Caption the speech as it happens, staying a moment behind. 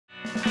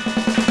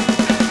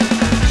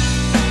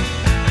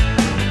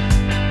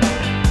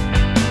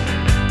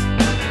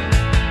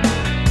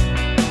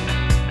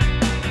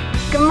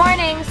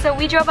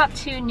drove up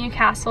to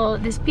Newcastle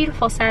this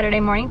beautiful Saturday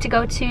morning to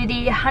go to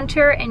the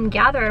hunter and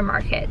gatherer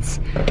markets.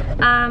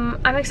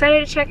 I'm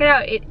excited to check it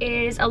out. It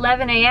is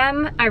 11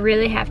 a.m. I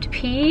really have to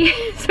pee,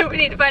 so we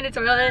need to find a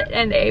toilet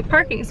and a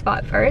parking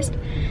spot first.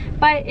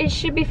 But it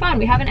should be fun.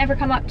 We haven't ever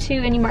come up to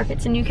any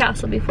markets in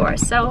Newcastle before,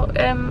 so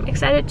I'm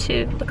excited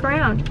to look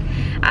around.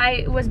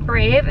 I was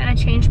brave and I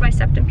changed my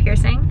septum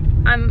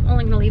piercing. I'm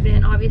only gonna leave it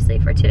in obviously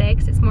for today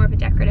because it's more of a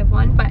decorative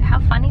one, but how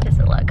funny does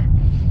it look?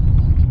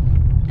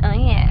 Oh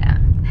yeah.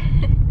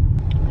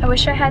 I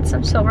wish I had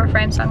some silver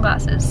frame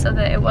sunglasses so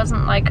that it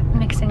wasn't like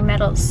mixing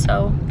metals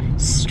so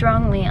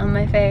strongly on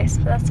my face,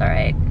 but that's all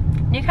right.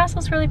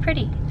 Newcastle's really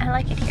pretty. I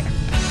like it here.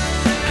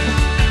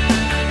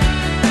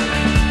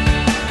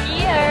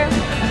 Here.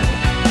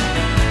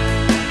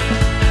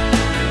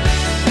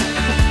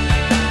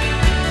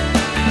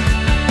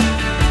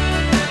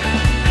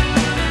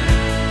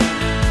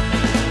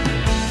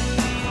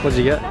 What did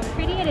you get? How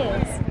pretty it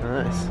is.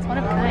 Nice. It's one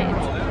of a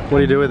kind. What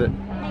do you do with it?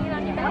 Hang it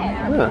on your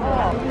bed.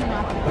 Oh.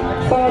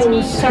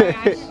 Sorry,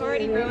 I've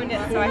already ruined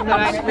it, so I thought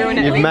I'd ruin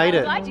it. You've made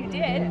it. I'm glad you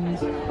did.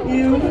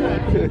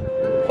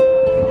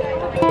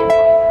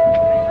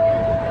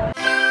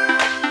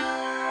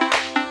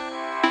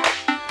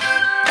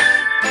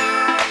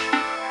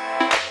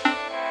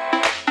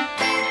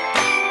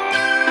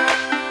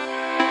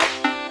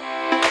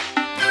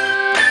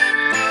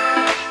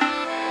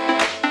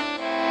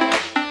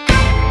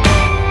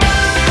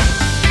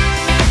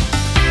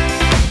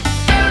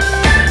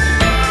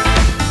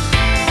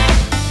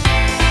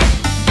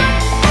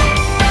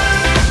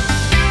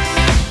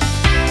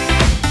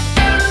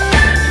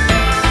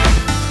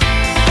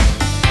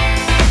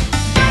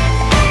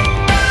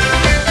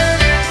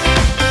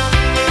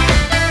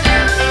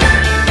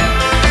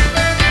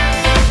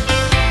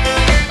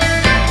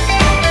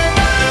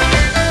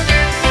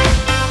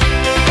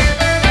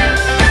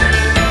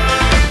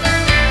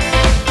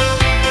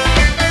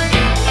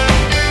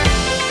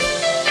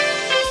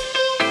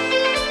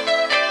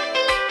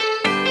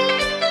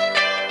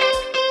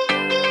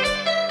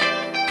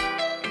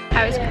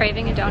 I was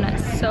craving a donut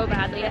so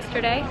badly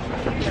yesterday,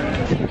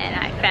 and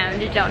I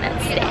found a donut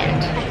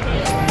stand.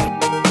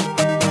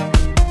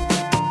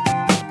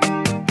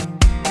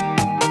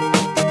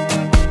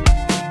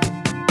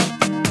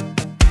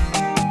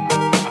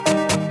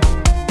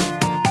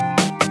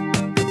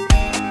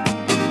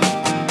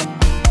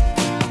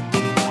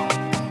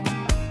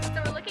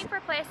 So we're looking for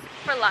a place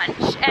for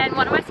lunch, and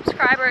one of my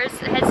subscribers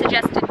had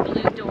suggested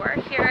Blue Door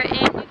here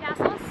in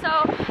Newcastle,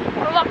 so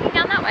we're walking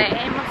down that way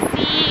and we'll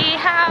see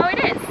how it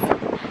is.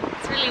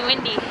 It's really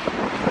windy.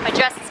 My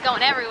dress is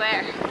going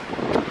everywhere.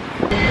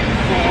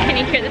 Can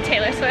you hear the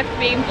Taylor Swift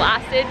being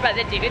blasted by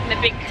the dude in the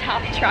big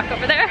tough truck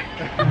over there?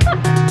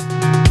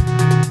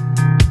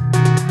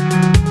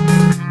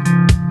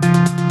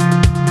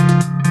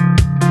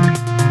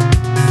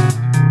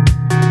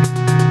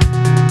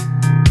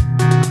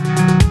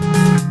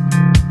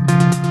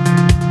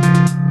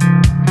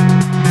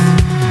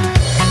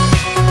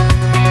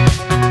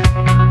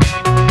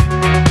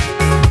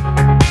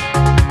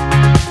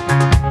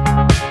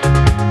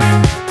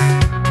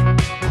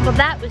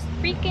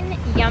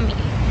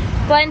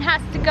 Glen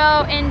has to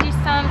go and do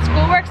some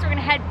schoolwork, so we're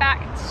gonna head back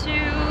to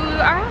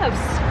our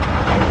house.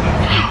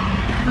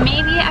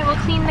 Maybe I will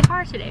clean the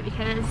car today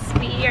because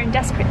we are in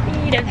desperate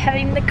need of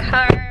having the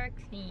car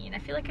clean. I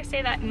feel like I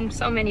say that in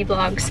so many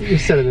vlogs. You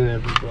said it in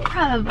every vlog.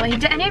 Probably.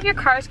 Do any of your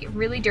cars get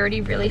really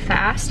dirty really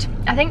fast?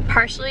 I think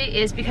partially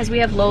is because we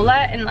have Lola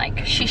and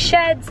like she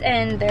sheds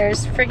and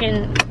there's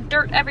friggin'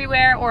 dirt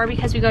everywhere, or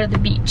because we go to the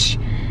beach.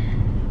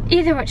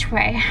 Either which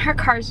way, our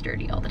car's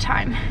dirty all the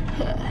time.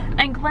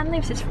 And Glen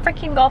leaves his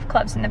freaking golf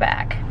clubs in the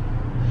back.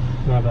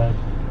 Not bad.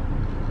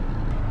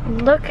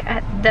 Look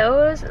at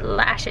those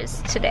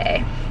lashes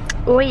today.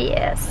 Oh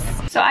yes.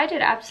 So I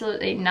did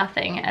absolutely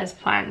nothing as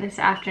planned this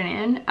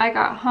afternoon. I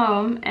got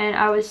home and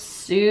I was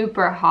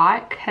super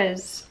hot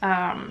because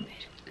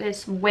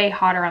it's way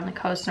hotter on the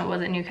coast than it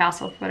was in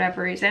Newcastle for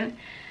whatever reason.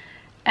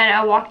 And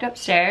I walked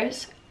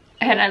upstairs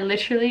and I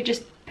literally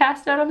just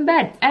passed out on the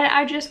bed. And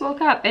I just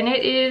woke up and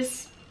it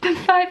is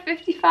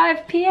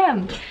 5:55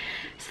 p.m.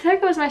 So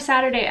there goes my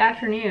Saturday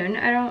afternoon.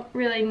 I don't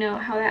really know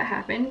how that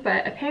happened,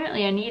 but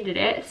apparently I needed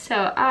it.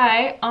 So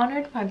I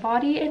honored my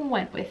body and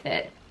went with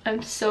it.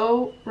 I'm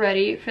so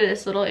ready for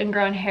this little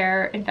ingrown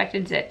hair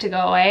infected zit to go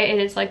away. It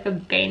is like the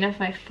bane of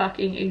my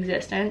fucking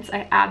existence.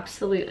 I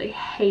absolutely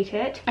hate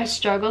it. I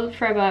struggled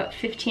for about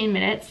 15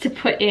 minutes to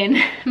put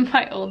in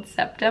my old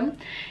septum.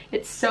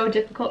 It's so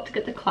difficult to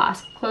get the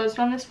clasp closed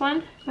on this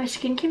one. My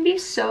skin can be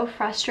so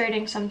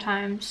frustrating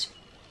sometimes.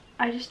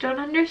 I just don't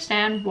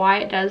understand why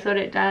it does what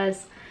it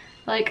does.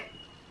 Like,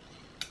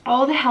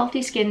 all the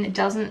healthy skin that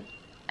doesn't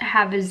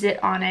have a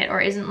zit on it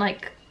or isn't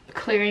like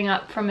clearing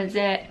up from a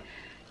zit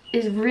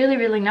is really,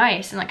 really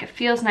nice, and like it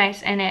feels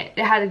nice, and it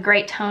has a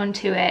great tone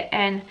to it,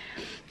 and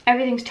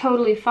everything's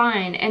totally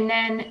fine. And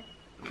then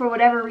for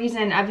whatever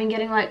reason, I've been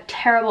getting like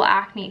terrible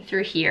acne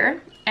through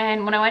here.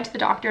 And when I went to the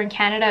doctor in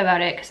Canada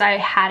about it, because I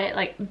had it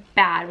like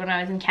bad when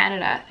I was in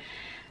Canada,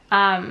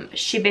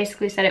 she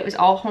basically said it was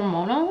all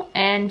hormonal,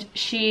 and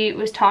she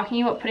was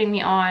talking about putting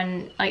me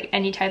on like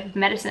any type of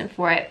medicine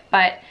for it,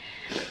 but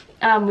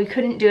we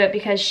couldn't do it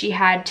because she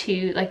had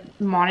to like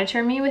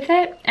monitor me with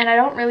it, and I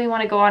don't really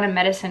want to go on a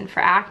medicine for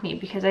acne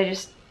because I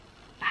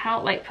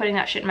don't like putting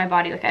that shit in my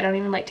body. Like I don't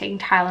even like taking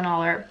Tylenol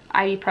or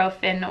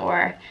ibuprofen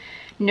or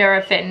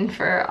Nurofen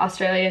for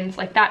Australians,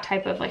 like that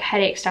type of like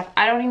headache stuff.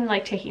 I don't even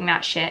like taking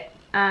that shit.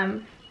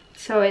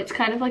 So it's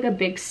kind of like a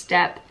big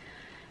step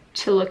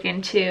to look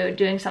into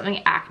doing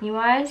something acne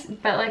wise,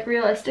 but like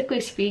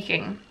realistically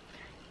speaking,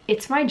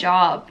 it's my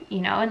job, you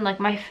know, and like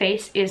my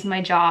face is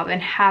my job,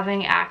 and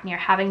having acne or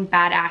having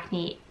bad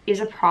acne is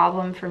a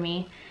problem for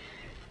me.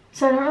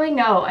 So I don't really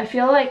know. I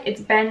feel like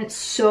it's been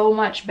so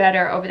much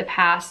better over the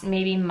past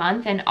maybe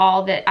month, and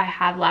all that I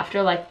have left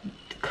are like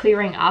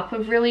clearing up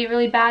of really,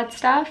 really bad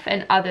stuff,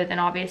 and other than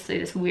obviously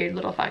this weird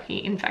little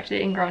fucking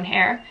infected ingrown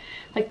hair,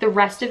 like the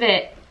rest of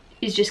it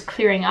is just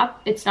clearing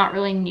up. It's not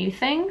really new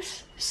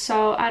things.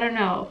 So I don't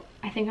know.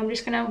 I think I'm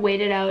just gonna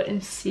wait it out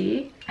and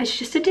see. It's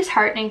just a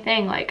disheartening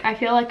thing. Like I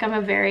feel like I'm a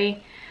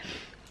very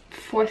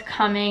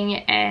forthcoming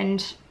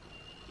and,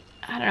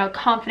 I don't know,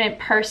 confident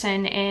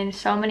person in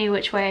so many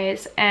which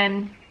ways,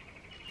 and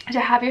to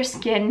have your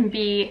skin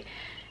be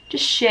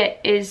just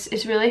shit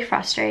is really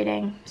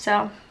frustrating.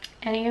 So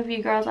any of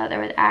you girls out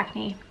there with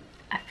acne,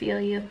 I feel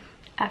you.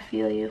 I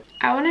feel you.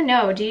 I want to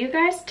know, do you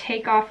guys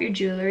take off your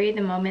jewelry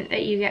the moment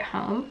that you get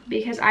home?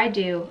 Because I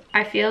do.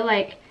 I feel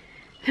like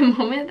the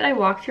moment that I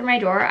walk through my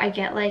door, I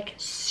get like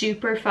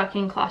super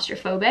fucking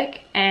claustrophobic,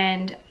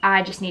 and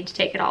I just need to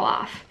take it all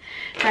off.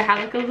 So I have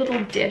like a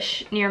little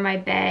dish near my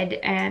bed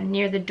and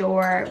near the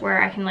door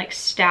where I can like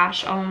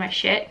stash all of my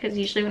shit, because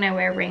usually when I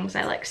wear rings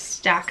I like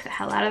stack the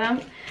hell out of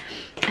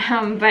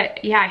them.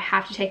 But yeah, I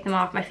have to take them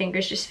off. My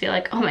fingers just feel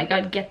like, oh my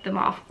god, get them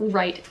off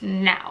right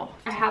now.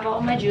 I have all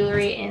my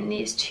jewelry in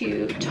these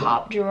two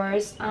top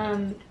drawers.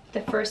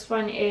 The first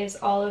one is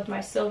all of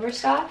my silver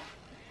stuff,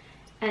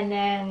 and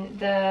then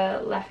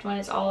the left one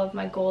is all of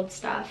my gold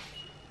stuff,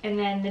 and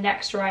then the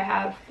next drawer I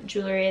have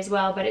jewelry as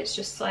well, but it's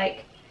just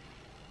like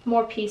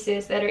more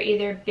pieces that are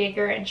either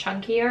bigger and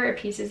chunkier or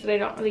pieces that I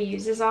don't really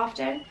use as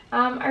often.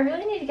 I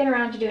really need to get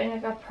around to doing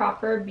like a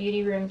proper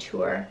beauty room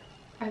tour.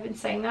 I've been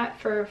saying that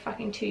for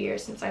fucking 2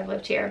 years since I've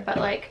lived here, but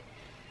like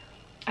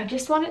I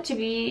just want it to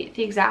be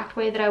the exact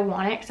way that I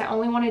want it, because I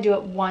only want to do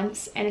it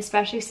once, and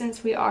especially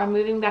since we are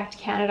moving back to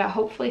Canada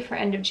hopefully for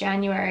end of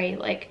January,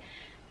 like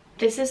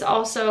this is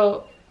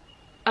also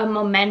a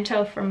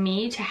memento for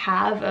me to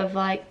have of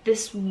like,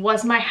 this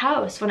was my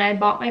house when I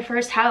bought my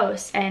first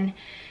house, and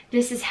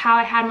this is how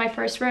I had my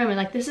first room, and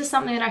like this is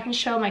something that I can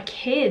show my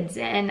kids,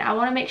 and I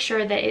want to make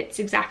sure that it's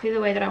exactly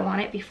the way that I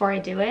want it before I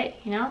do it,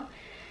 you know.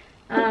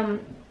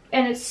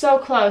 And it's so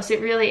close,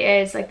 it really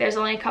is. Like there's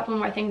only a couple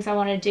more things I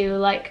want to do,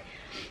 like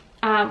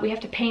we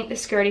have to paint the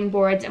skirting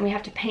boards, and we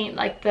have to paint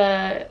like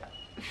the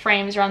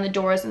frames around the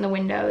doors and the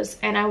windows,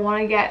 and I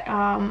want to get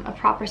a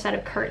proper set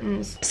of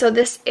curtains. So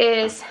this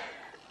is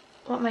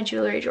what my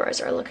jewelry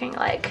drawers are looking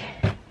like.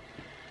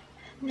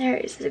 There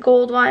is the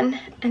gold one,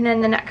 and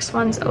then the next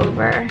one's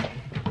over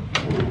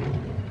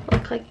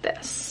look like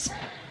this.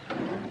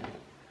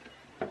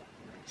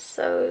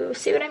 So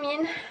see what I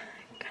mean?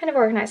 Kind of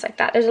organized like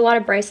that. There's a lot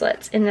of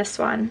bracelets in this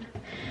one,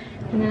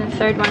 and then the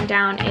third one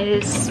down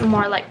is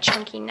more like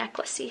chunky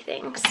necklacey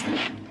things.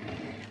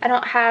 I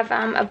don't have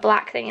a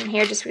black thing in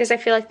here just because I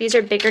feel like these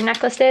are bigger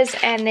necklaces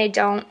and they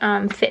don't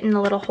fit in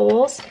the little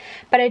holes,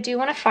 but I do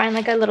want to find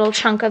like a little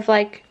chunk of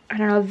like, I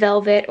don't know,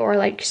 velvet or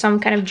like some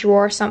kind of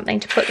drawer or something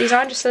to put these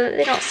on, just so that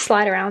they don't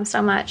slide around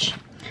so much.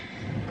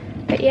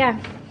 But yeah,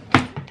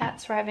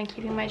 that's where I've been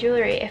keeping my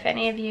jewelry, if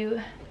any of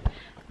you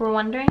were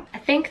wondering. I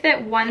think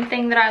that one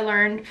thing that I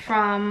learned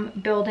from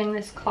building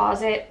this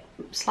closet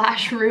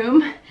slash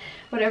room,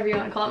 whatever you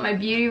want to call it, my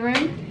beauty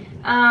room,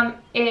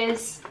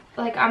 is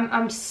like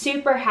I'm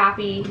super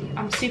happy,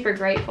 I'm super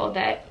grateful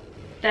that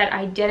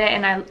I did it,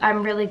 and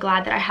I'm really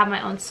glad that I have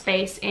my own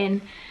space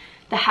in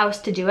the house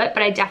to do it,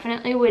 but I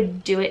definitely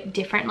would do it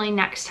differently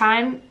next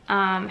time.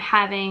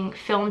 Having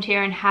filmed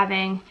here and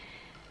having,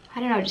 I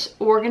don't know, just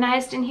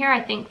organized in here,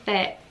 I think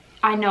that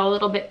I know a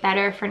little bit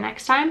better for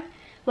next time.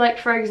 Like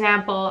for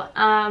example,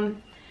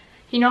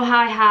 you know how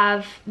I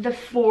have the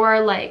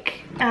four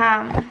like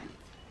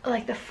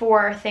the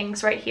four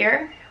things right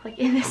here, like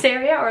in this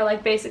area, or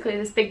like basically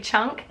this big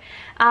chunk.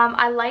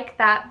 I like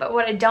that, but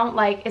what I don't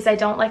like is I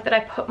don't like that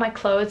I put my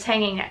clothes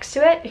hanging next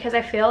to it, because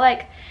I feel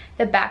like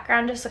the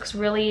background just looks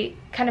really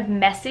kind of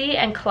messy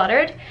and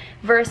cluttered,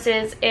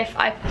 versus if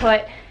I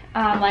put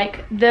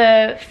like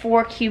the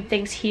four cube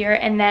things here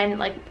and then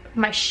like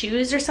my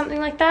shoes or something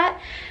like that.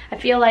 I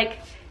feel like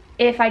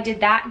if I did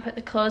that and put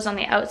the clothes on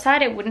the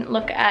outside, it wouldn't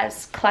look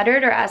as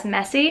cluttered or as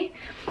messy.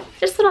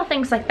 Just little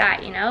things like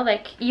that, you know,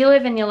 like you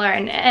live and you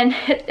learn, and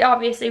it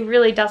obviously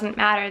really doesn't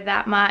matter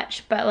that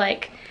much, but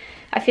like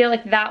I feel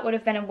like that would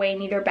have been a way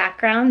neater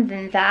background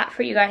than that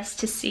for you guys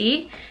to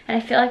see. And I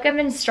feel like I've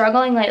been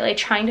struggling lately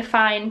trying to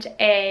find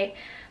a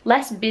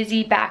less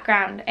busy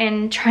background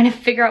and trying to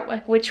figure out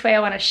like which way I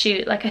want to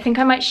shoot. Like I think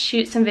I might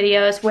shoot some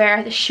videos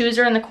where the shoes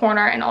are in the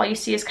corner and all you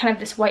see is kind of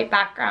this white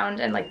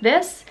background and like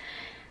this.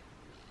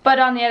 But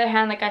on the other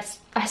hand, like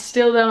I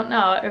still don't know.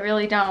 I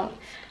really don't.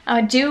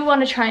 I do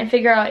want to try and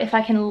figure out if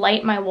I can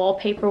light my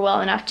wallpaper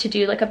well enough to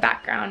do like a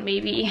background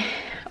maybe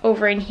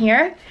over in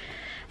here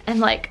and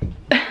like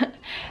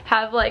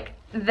have like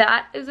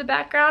that as a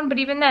background. But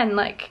even then,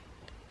 like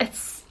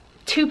it's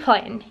too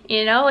plain,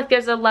 you know? Like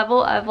there's a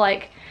level of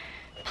like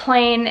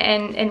plain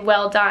and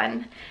well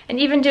done. And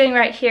even doing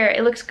right here,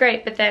 it looks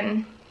great, but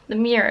then the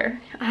mirror,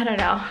 I don't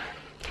know.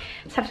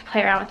 Just have to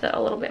play around with it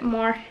a little bit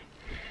more.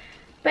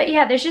 But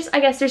yeah, there's just, I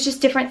guess there's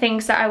just different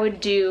things that I would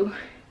do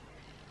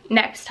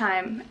next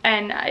time,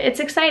 and it's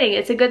exciting.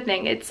 It's a good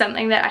thing. It's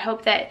something that I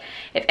hope that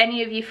if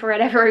any of you for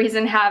whatever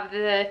reason have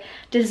the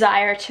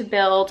desire to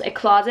build a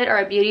closet or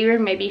a beauty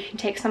room, maybe you can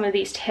take some of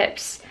these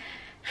tips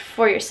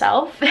for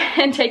yourself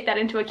and take that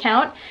into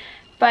account.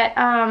 But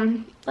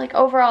like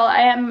overall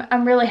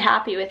I'm really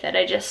happy with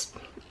it.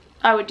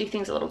 I would do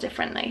things a little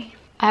differently.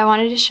 I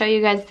wanted to show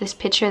you guys this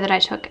picture that I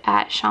took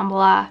at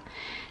Shambhala.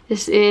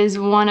 This is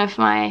one of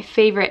my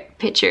favorite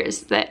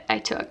pictures that I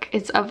took.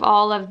 It's of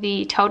all of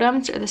the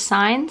totems or the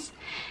signs.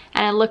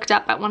 And I looked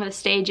up at one of the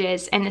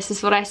stages and this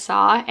is what I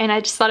saw. And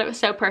I just thought it was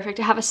so perfect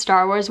to have a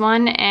Star Wars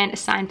one and a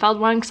Seinfeld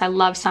one because I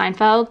love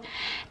Seinfeld.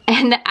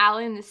 And the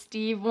Alan and the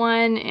Steve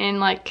one, and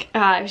like,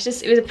 it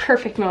was a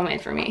perfect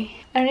moment for me.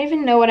 I don't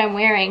even know what I'm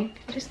wearing.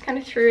 I just kind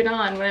of threw it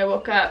on when I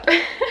woke up. I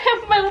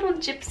have my little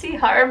gypsy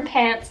harem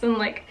pants and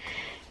like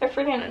a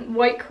freaking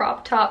white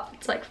crop top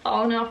that's like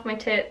falling off my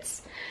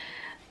tits.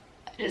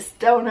 I just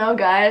don't know,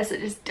 guys. I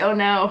just don't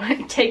know.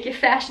 Take your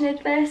fashion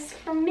advice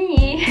from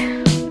me.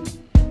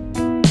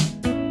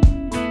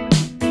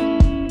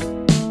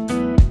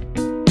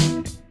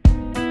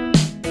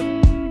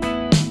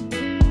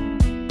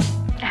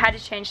 I had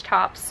to change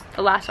tops.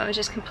 The last one was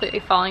just completely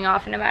falling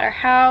off, and no matter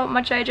how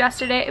much I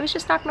adjusted it, it was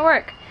just not gonna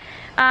work.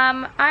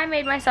 I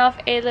made myself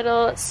a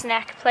little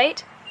snack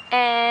plate,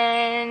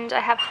 and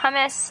I have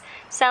hummus,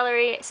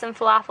 celery, some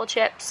falafel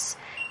chips,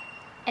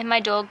 and my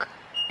dog,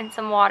 and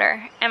some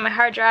water, and my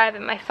hard drive,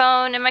 and my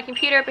phone, and my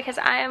computer, because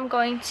I am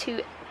going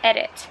to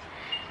edit.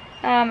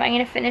 I'm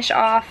gonna finish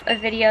off a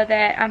video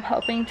that I'm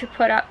hoping to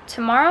put up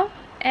tomorrow,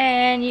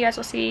 and you guys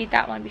will see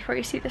that one before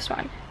you see this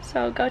one.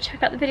 So go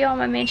check out the video on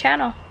my main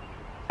channel.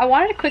 I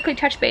wanted to quickly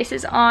touch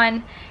bases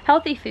on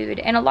healthy food,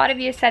 and a lot of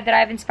you said that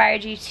I've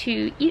inspired you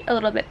to eat a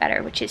little bit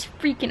better, which is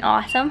freaking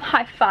awesome.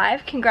 High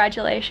five,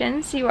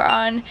 congratulations. You are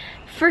on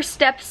first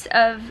steps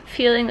of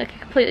feeling like a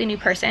completely new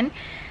person.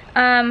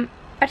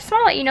 I just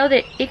want to let you know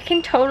that it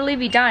can totally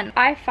be done.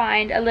 I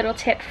find a little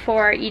tip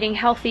for eating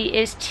healthy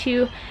is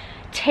to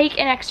take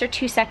an extra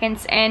 2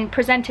 seconds and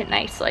present it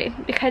nicely,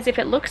 because if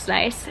it looks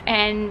nice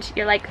and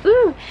you're like,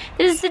 ooh,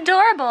 this is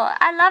adorable,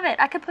 I love it,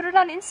 I could put it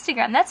on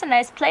Instagram, that's a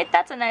nice plate,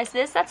 that's a nice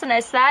this, that's a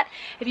nice that.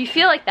 If you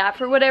feel like that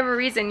for whatever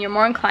reason, you're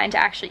more inclined to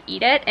actually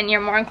eat it, and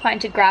you're more inclined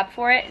to grab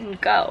for it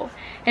and go.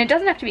 And it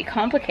doesn't have to be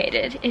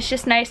complicated. It's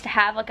just nice to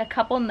have like a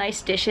couple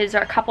nice dishes or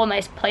a couple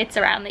nice plates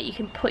around that you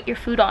can put your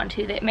food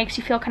onto that makes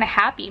you feel kind of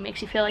happy,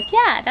 makes you feel like,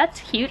 yeah,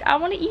 that's cute, I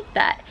want to eat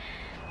that.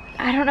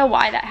 I don't know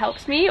why that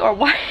helps me, or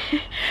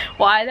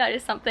why that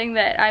is something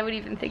that I would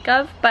even think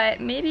of, but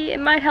maybe it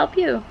might help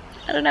you.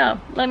 I don't know.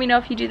 Let me know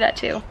if you do that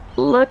too.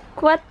 Look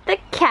what the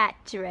cat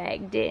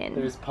dragged in.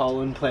 There's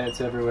pollen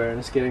plants everywhere and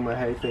it's getting my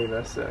hay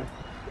fever, so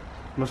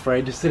I'm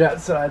afraid to sit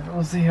outside, but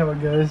we'll see how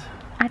it goes.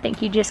 I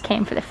think you just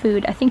came for the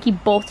food. I think you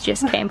both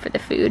just came for the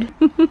food.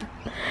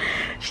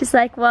 She's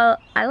like, well,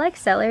 I like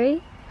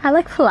celery. I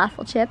like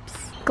falafel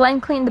chips.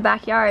 Glen cleaned the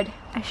backyard.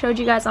 I showed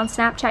you guys on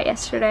Snapchat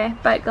yesterday,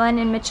 but Glen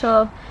and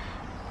Mitchell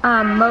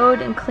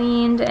mowed and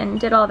cleaned and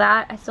did all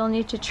that. I still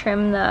need to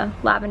trim the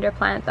lavender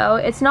plant though.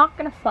 It's not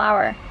gonna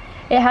flower.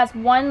 It has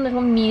one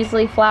little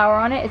measly flower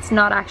on it. It's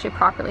not actually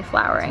properly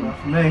flowering. It's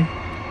not for me.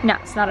 No,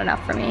 it's not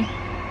enough for me.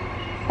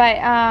 But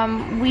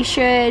we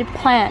should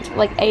plant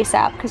like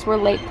ASAP because we're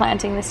late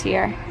planting this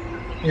year.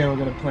 Yeah, we're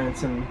gonna plant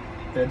some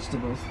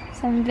vegetables.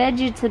 Some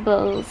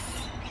vegetables.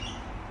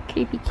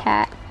 Creepy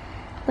cat.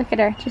 Look at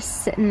her,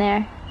 just sitting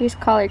there. We just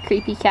call her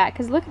creepy cat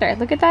because look at her.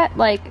 Look at that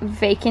like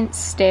vacant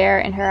stare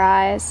in her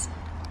eyes.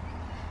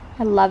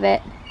 I love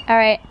it. All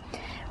right,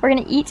 we're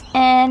gonna eat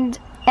and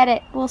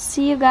edit. We'll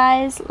see you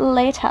guys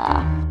later.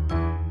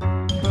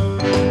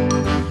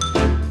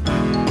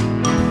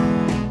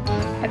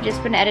 I've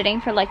just been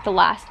editing for like the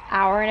last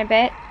hour and a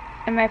bit,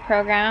 and my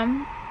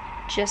program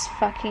just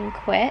fucking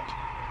quit.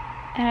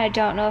 And I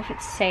don't know if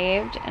it's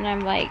saved, and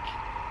I'm like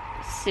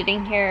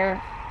sitting here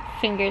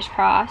fingers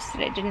crossed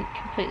that it didn't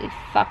completely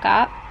fuck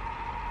up.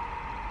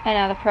 And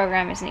now the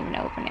program isn't even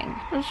opening.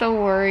 I'm so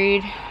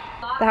worried.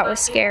 That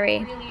was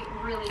scary.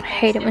 I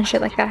hate it when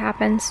shit like that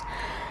happens.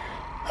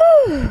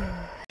 Whew.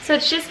 So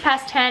it's just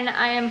past 10.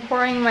 I am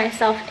pouring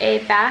myself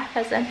a bath,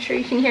 as I'm sure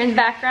you can hear in the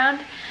background.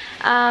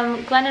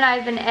 Glen and I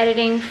have been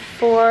editing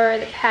for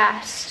the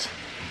past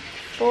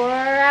 4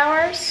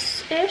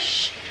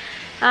 hours-ish.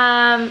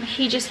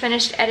 He just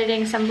finished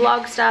editing some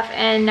vlog stuff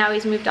and now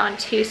he's moved on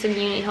to some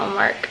uni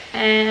homework.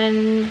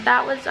 And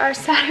that was our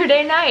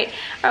Saturday night,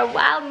 our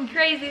wild and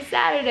crazy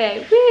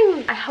Saturday.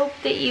 Woo! I hope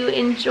that you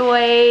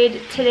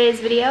enjoyed today's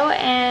video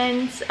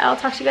and I'll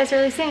talk to you guys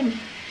really soon.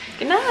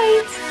 Good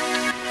night!